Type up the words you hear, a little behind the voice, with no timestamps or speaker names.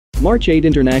March 8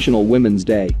 International Women's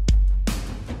Day.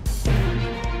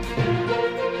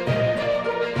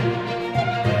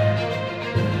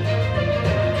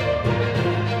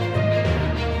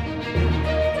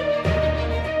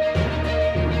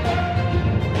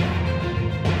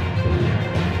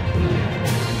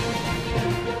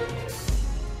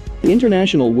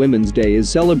 International Women's Day is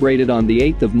celebrated on the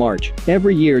 8th of March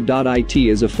every year.It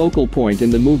is a focal point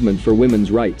in the movement for women's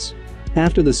rights.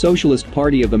 After the Socialist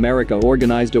Party of America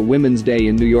organized a Women's Day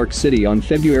in New York City on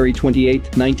February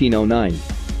 28, 1909.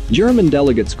 German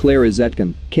delegates Clara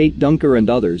Zetkin, Käte Duncker and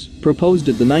others proposed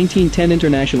at the 1910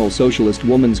 International Socialist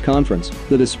Women's Conference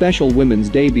that a special Women's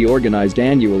Day be organized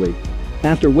annually.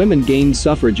 After women gained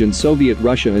suffrage in Soviet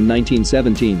Russia in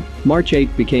 1917, March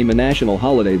 8 became a national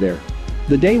holiday there.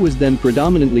 The day was then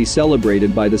predominantly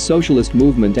celebrated by the socialist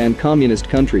movement and communist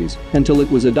countries until it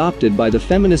was adopted by the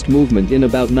feminist movement in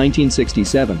about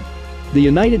 1967. The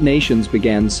United Nations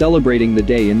began celebrating the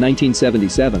day in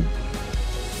 1977.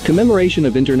 Commemoration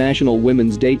of International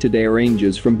Women's Day today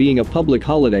ranges from being a public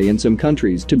holiday in some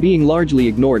countries to being largely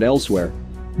ignored elsewhere.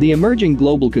 The emerging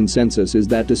global consensus is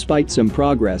that despite some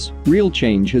progress, real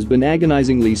change has been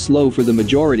agonizingly slow for the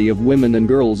majority of women and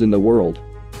girls in the world.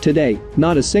 Today,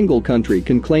 not a single country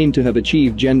can claim to have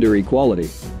achieved gender equality.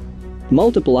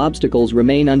 Multiple obstacles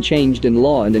remain unchanged in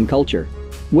law and in culture.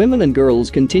 Women and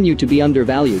girls continue to be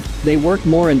undervalued, they work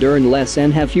more and earn less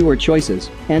and have fewer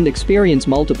choices, and experience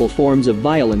multiple forms of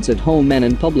violence at home and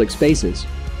in public spaces.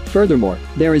 Furthermore,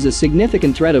 there is a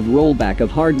significant threat of rollback of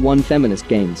hard-won feminist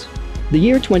gains. The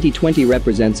year 2020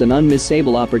 represents an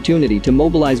unmissable opportunity to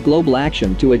mobilize global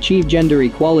action to achieve gender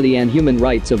equality and human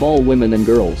rights of all women and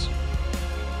girls.